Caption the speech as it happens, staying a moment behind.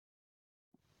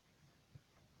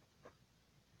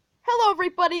Hello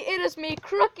everybody, it is me,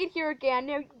 Crooked here again.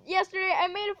 Now, yesterday I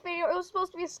made a video, it was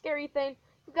supposed to be a scary thing.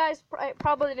 You guys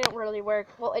probably didn't really work.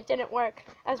 Well, it didn't work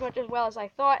as much as well as I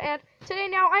thought. And today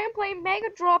now I am playing Mega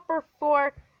Dropper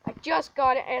 4. I just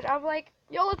got it and I'm like,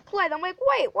 yo, let's play. I'm like,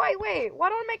 wait, why don't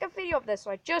I make a video of this?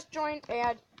 So I just joined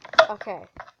and, okay.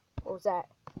 What was that?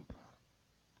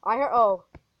 I heard,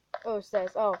 it says,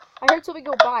 I heard something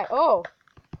go by. Oh,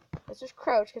 let's just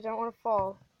crouch because I don't want to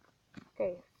fall.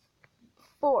 Okay.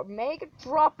 4, Mega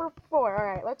Dropper 4.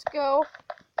 Alright, let's go.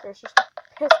 There's just a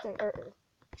piston, or,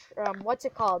 what's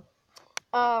it called?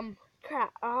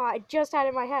 Crap. I just had it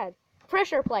in my head.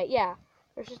 Pressure plate, yeah.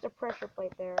 There's just a pressure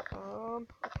plate there.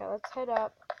 Okay, let's head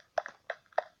up.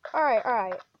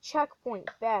 Alright. Checkpoint,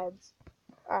 beds.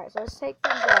 Alright, so let's take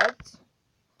some beds.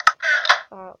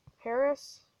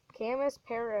 Camus,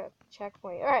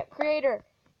 checkpoint. Alright, creator,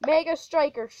 Mega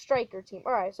Striker team.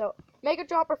 Alright, so Mega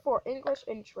Dropper 4, English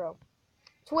intro.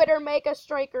 Twitter, Mega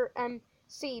Striker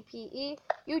MCPE.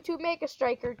 YouTube, Mega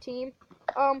Striker team.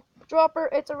 Dropper,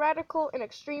 it's a radical and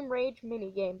extreme rage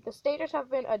minigame. The stages have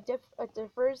been a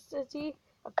diversity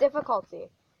of difficulty.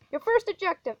 Your first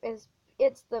objective is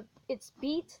it's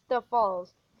beat the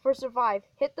falls. For survive,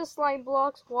 hit the slime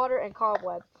blocks, water, and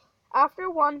cobwebs. After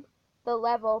the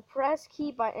level, press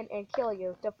key button and kill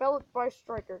you. Developed by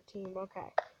Striker team.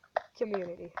 Okay.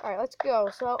 Community. Alright, let's go.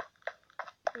 So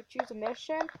we choose a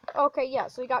mission. Okay, yeah,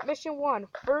 so we got mission 1.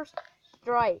 First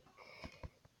strike.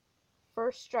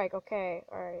 Okay.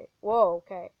 Alright. Whoa,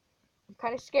 okay. I'm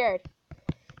kind of scared.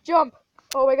 Jump.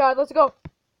 Oh my god, let's go.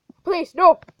 Please,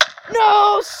 no.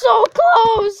 No, so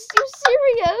close. You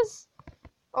serious?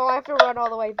 Oh, I have to run all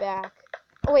the way back.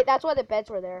 Oh wait, that's why the beds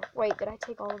were there. Wait, did I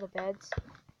take all of the beds?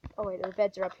 Oh wait, the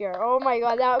beds are up here. Oh my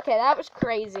god, that was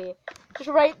crazy. Just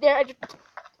right there.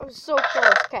 I was so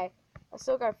close. Okay. I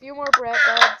still got a few more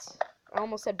beds. I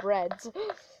almost said breads.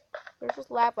 There's just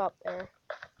lava up there.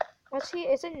 Let's see,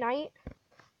 is it night?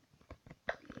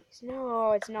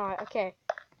 No, it's not. Okay.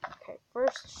 Okay,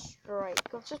 first strike.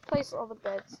 Let's just place all the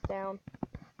beds down.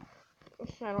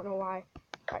 I don't know why.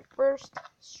 Alright, first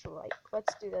strike.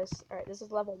 Let's do this. Alright, this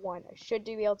is level 1. I should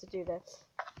be able to do this.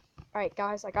 Alright,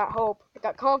 guys, I got hope. I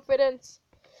got confidence.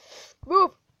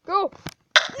 Move! Go!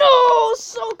 No!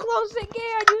 So close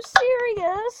again! You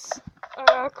serious?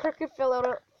 Crooked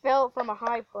fell from a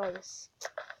high place.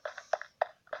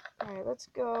 Alright, let's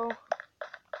go.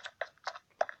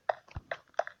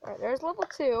 Alright, there's level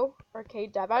 2.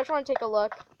 Arcade dive. I just want to take a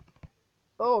look.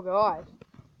 Oh, God.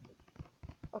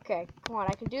 Okay, come on.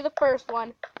 I can do the first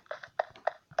one.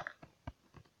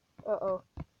 Uh-oh.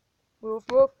 Move.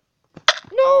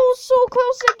 No! So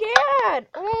close again!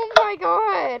 Oh, my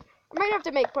God. I might have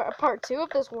to make part 2 of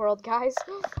this world, guys.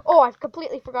 Oh, I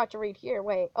completely forgot to read here.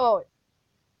 Wait. Oh,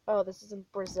 this is in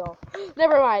Brazil.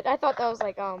 Never mind. I thought that was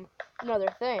like another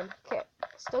thing. Okay.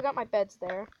 Still got my beds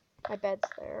there.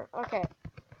 Okay.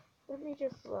 Let me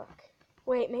just look.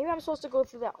 Wait, maybe I'm supposed to go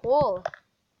through that hole.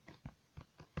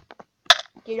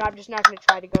 You know, I'm just not gonna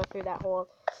try to go through that hole.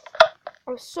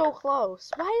 I was so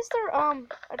close. Why is there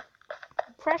a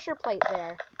pressure plate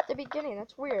there at the beginning?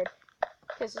 That's weird.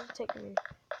 Because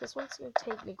this one's gonna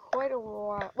take me quite a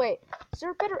while. Wait, is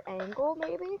there a better angle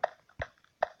maybe?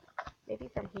 Maybe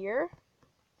from here?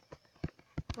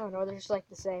 Oh no, they're just like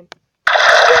the same.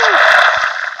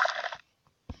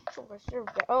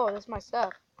 Oh, that's my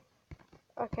stuff.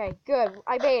 Okay, good.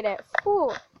 I made it.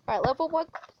 Whew. Alright, level 1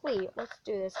 complete. Let's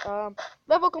do this.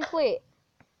 Level complete.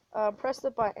 Press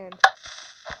the button.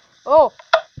 Oh!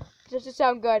 Doesn't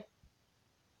sound good.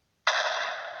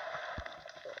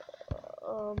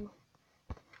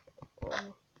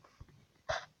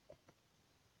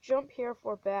 Jump here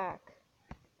for back.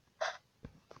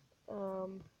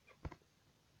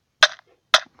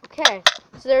 Okay,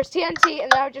 so there's TNT,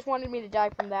 and now it just wanted me to die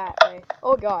from that way.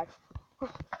 Oh god.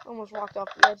 Almost walked off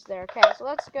the edge there. Okay, so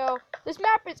let's go. This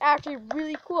map is actually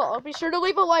really cool. I'll be sure to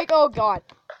leave a like. Oh god.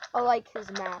 I like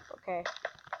his map. Okay.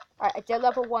 Alright, I did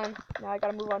level 1. Now I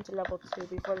gotta move on to level 2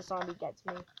 before the zombie gets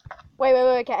me. Wait.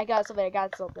 Okay, I got something.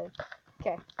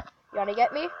 Okay. You wanna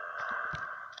get me?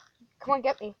 Come on,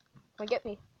 get me. Come get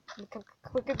me.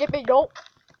 Nope.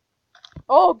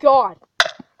 Oh god.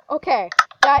 Okay.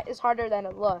 That is harder than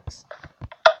it looks.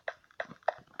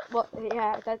 Well,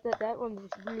 yeah, that one was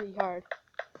really hard.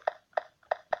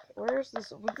 Where's this?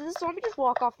 Did this zombie just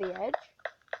walk off the edge?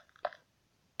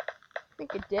 I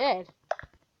think it did.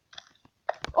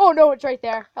 Oh no, it's right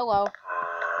there. Hello.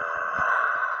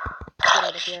 Get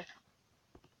out of here.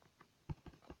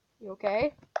 You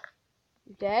okay?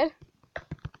 You dead?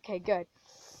 Okay, good.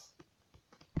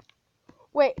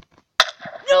 Wait.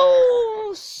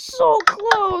 No! So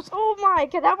close! close. Oh my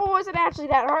god, that one wasn't actually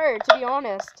that hard, to be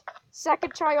honest.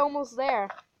 Second try, almost there.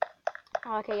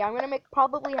 Okay, yeah, I'm gonna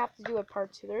probably have to do a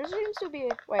part 2. There seems to be,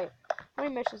 wait, how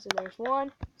many missions is there? There's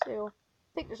 1, 2, I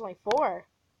think there's only 4.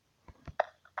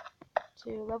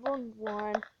 2, level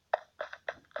 1,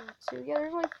 2, yeah,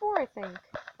 there's only 4, I think.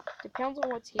 Depends on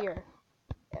what's here.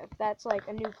 If that's like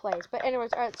a new place. But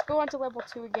anyways, alright, let's go on to level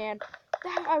 2 again.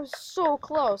 I was so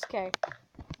close. Okay,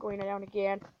 going down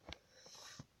again.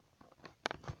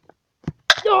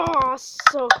 Oh,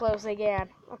 so close again.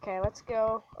 Okay, let's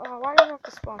go. Oh, why do I have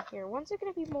to spawn here? When's it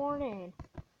gonna be morning?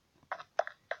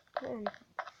 Okay,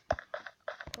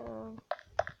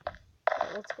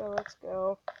 let's go, let's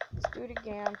go. Let's do it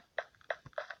again.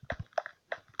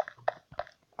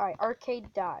 Alright,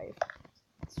 arcade dive.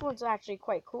 This one's actually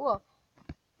quite cool.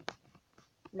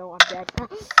 No, I'm dead.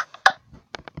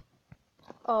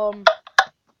 I'm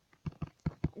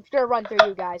just gonna run through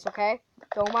you guys, okay?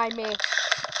 Don't mind me.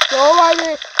 Don't mind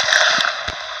me!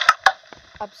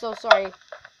 I'm so sorry.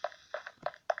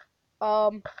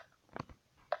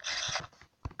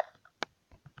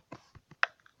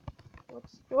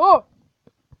 Let's go.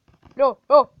 No,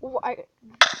 oh,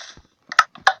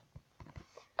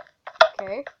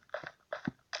 okay.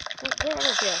 Get out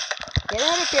of here. Get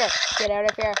out of here. Get out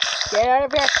of here. Get out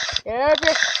of here. Get out of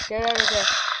here. Get out of here.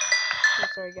 I'm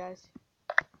sorry, guys.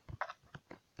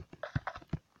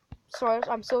 Sorry,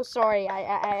 I'm so sorry.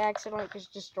 I accidentally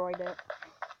just destroyed it.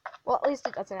 Well, at least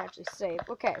it doesn't actually save.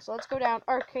 Okay, so let's go down.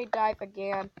 Arcade dive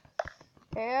again.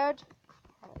 And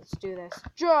let's do this.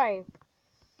 Drive.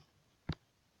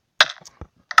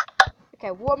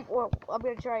 Okay, one more. I'm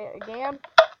gonna try it again.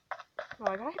 Oh,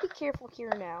 I gotta be careful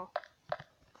here now.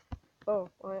 Oh,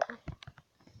 what?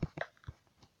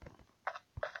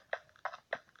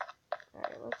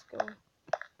 Alright, let's go.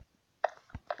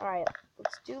 Alright,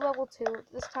 let's do level 2.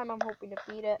 This time I'm hoping to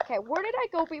beat it. Okay, where did I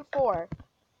go before?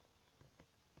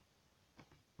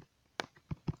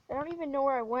 I don't even know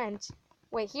where I went.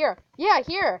 Wait, here. Yeah,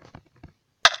 here.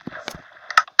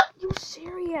 You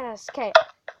serious? Okay,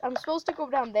 I'm supposed to go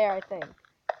down there, I think.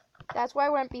 That's why I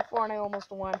went before and I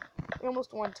almost won. I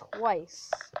almost won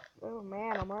twice. Oh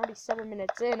man, I'm already 7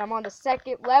 minutes in. I'm on the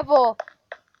 2nd level.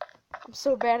 I'm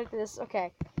so bad at this.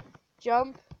 Okay.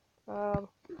 Jump. I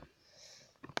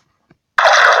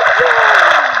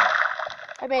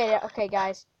made it. Okay,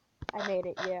 guys. I made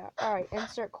it, yeah. Alright,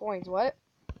 insert coins. What?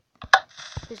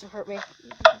 Please don't hurt me.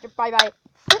 Bye-bye.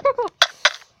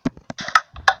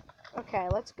 Okay,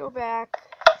 let's go back.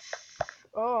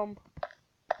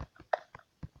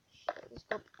 Let's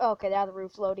go. Okay, now the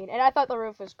roof's loading. And I thought the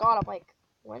roof was gone. I'm like,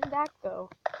 when did that go?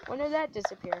 When did that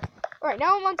disappear? Alright,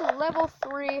 now I'm on to level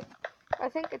 3. I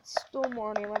think it's still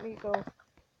morning. Let me go.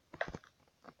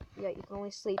 Yeah, you can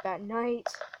only sleep at night.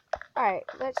 Alright,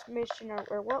 let's mission,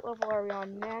 or what level are we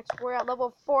on next? We're at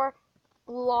level 4,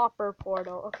 Blopper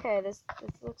Portal. Okay, this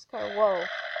looks kind of, whoa.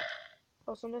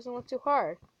 Also, it doesn't look too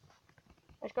hard.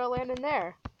 I just gotta land in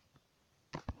there.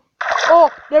 Oh,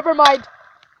 never mind.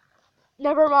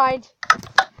 Never mind.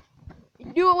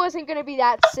 Knew it wasn't gonna be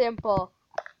that simple.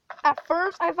 At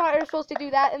first, I thought I was supposed to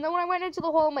do that, and then when I went into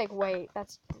the hole, I'm like, wait,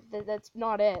 that's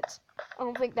not it. I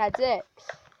don't think that's it.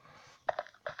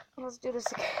 Let's do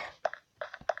this again.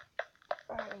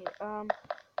 Alright,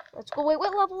 let's go. Wait,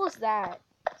 what level is that?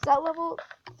 Is that level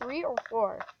 3 or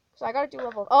 4? So I gotta do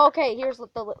level. Oh, okay, here's the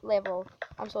level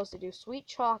I'm supposed to do. Sweet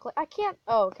chocolate. I can't.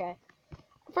 Oh, okay.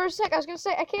 For a sec, I was gonna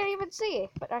say I can't even see,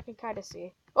 but I can kind of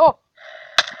see. Oh!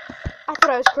 I thought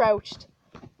I was crouched.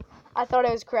 I thought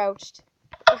I was crouched.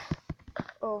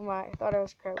 Oh my, I thought I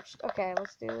was crouched. Okay,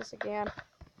 let's do this again.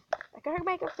 I gotta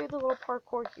make it through the little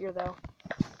parkour here, though.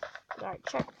 Alright,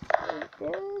 check.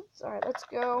 Alright, let's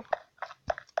go.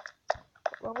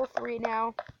 Level 3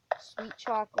 now. Sweet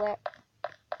chocolate.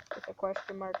 With a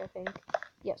question mark, I think.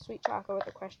 Yeah, sweet chocolate with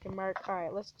a question mark.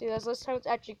 Alright, let's do this. This time it's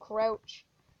actually crouch.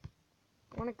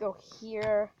 I wanna go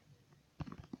here.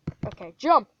 Okay,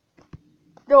 jump!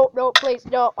 No, no, please,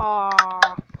 no.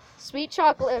 Ah, sweet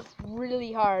chocolate is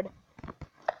really hard. I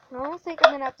don't think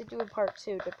I'm gonna have to do a part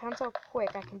 2. Depends how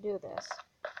quick I can do this.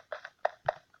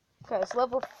 Because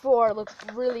level 4 looks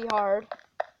really hard.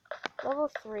 Level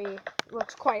 3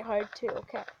 looks quite hard too.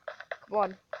 Okay, come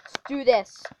on, let's do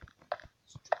this.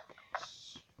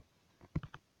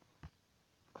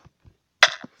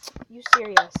 You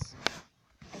serious?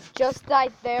 I just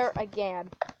died there again.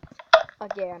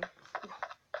 Again.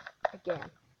 Okay,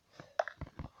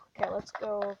 let's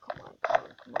go. Come on. Come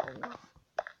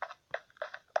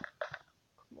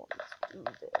on, let's do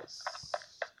this.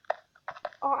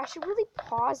 Oh, I should really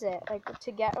pause it, like,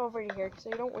 to get over to here, so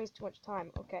you don't waste too much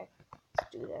time. Okay, let's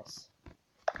do this.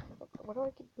 What do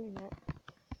I keep doing that?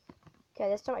 Okay,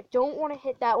 this time I don't want to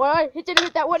hit that one. I didn't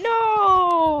hit that one.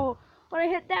 No! But I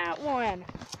hit that one.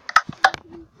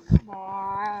 Come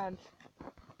on.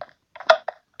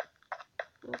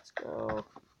 Let's go.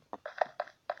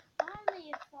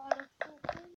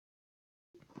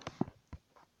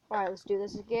 Alright, let's do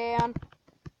this again.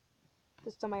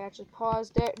 This time I actually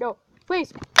paused it. No,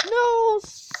 please. No,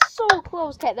 so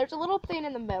close. Okay, there's a little thing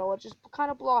in the middle. It's just kind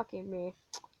of blocking me.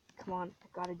 Come on, I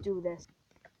gotta do this.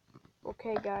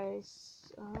 Okay,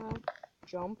 guys.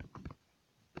 Jump.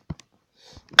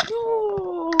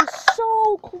 No,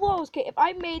 so close. Okay, if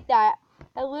I made that,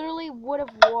 I literally would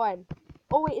have won.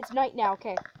 Oh, wait, it's night now.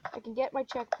 Okay, I can get my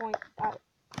checkpoint at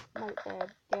my bed.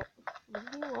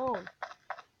 Leave me alone.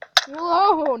 Leave me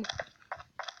alone.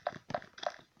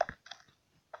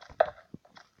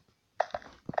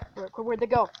 Where'd they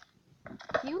go?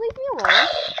 Can you leave me alone?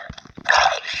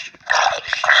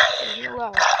 Leave me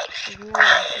alone. Leave me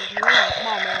alone. Leave me alone. Come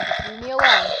on, man. Just leave me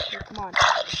alone. Okay, come on.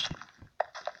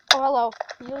 Oh, hello.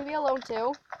 Can you leave me alone,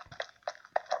 too?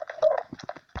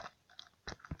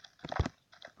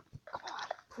 Come on.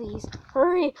 Please.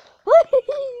 Hurry.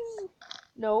 Please.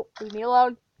 No. Leave me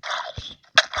alone.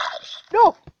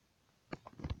 No.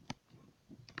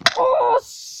 Oh,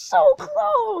 so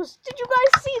close. Did you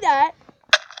guys see that?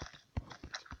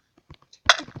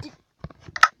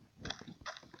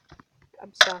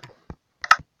 I'm stuck.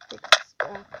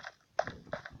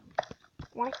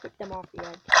 Why kick them off the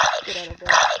edge? Get out of there.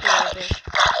 Get out of there.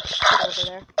 Get over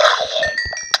there.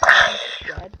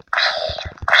 Dead.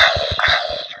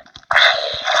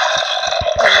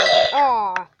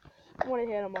 Aw. I want to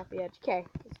hit him off the edge. Okay,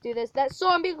 let's do this. That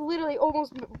zombie literally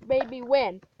almost made me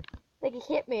win. Like, he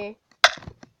hit me.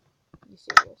 You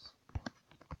serious?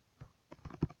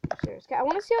 I'm serious. Okay, I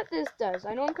want to see what this does.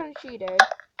 I know I'm kind of cheated.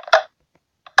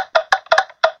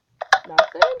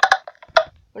 Nothing.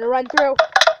 I'm gonna run through.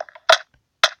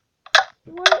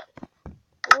 What?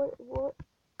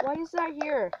 Why is that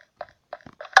here?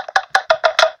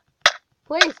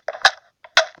 Please.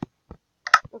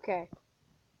 Okay.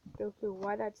 No clue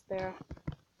why that's there.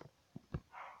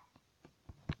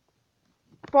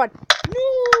 Come on.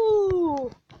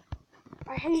 No!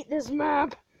 I hate this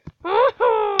map.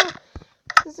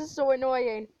 This is so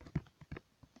annoying.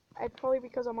 It's probably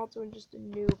because I'm also just a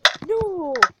noob.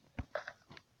 No!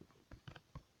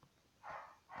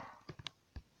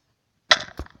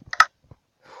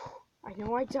 I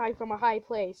know I died from a high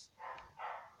place.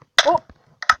 Oh!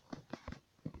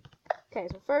 Okay,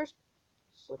 so first,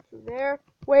 slip through there.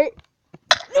 Wait.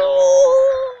 No!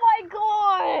 Oh my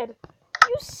god! Are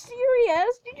you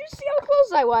serious? Did you see how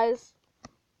close I was?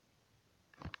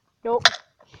 Nope.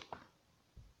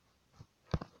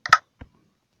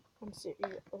 I'm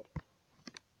serious.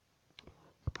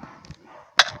 I'm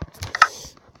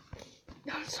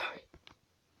sorry.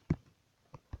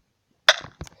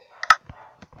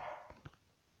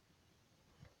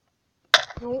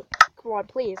 No, come on,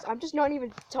 please. I'm just not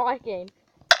even talking.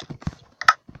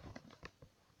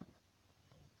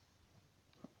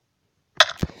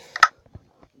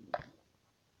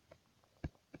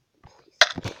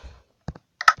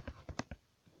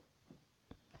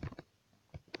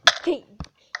 Hey,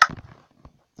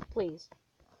 please.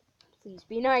 Please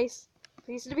be nice.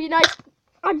 Please be nice.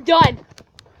 I'm done.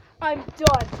 I'm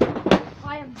done.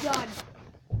 I am done.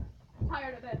 I'm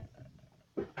tired of it.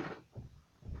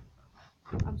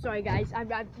 I'm sorry, guys.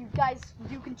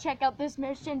 You can check out this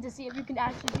mission to see if you can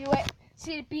actually do it.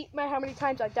 See to beat how many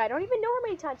times I've died. I don't even know how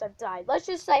many times I've died. Let's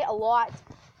just say a lot.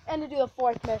 And to do the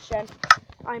 4th mission.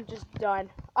 I'm just done.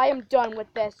 I am done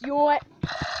with this. You know what?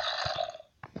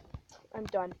 I'm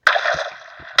done.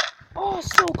 Oh,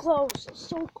 so close.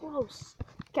 So close.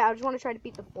 Okay, I just want to try to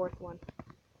beat the 4th one.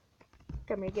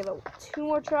 Okay, I'm going to give it 2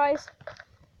 more tries.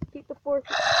 Beat the 4th.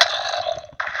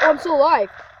 Oh, I'm still alive.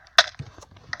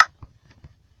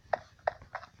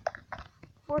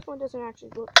 4th one doesn't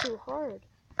actually look too hard.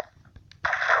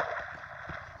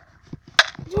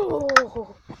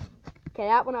 Oh. Okay,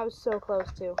 that one I was so close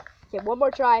to. Okay, one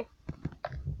more try.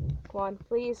 Come on,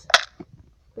 please.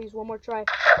 Please, one more try.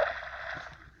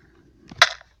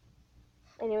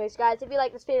 Anyways, guys, if you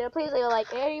like this video, please leave a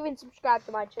like and even subscribe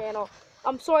to my channel.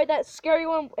 I'm sorry that scary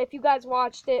one. If you guys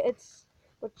watched it, it's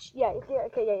yeah. If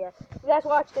you guys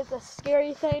watched it, it's a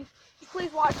scary thing. Just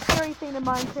please watch Scary Thing in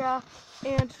Minecraft.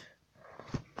 And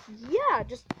yeah,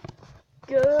 just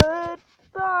goodbye,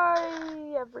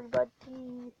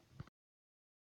 everybody.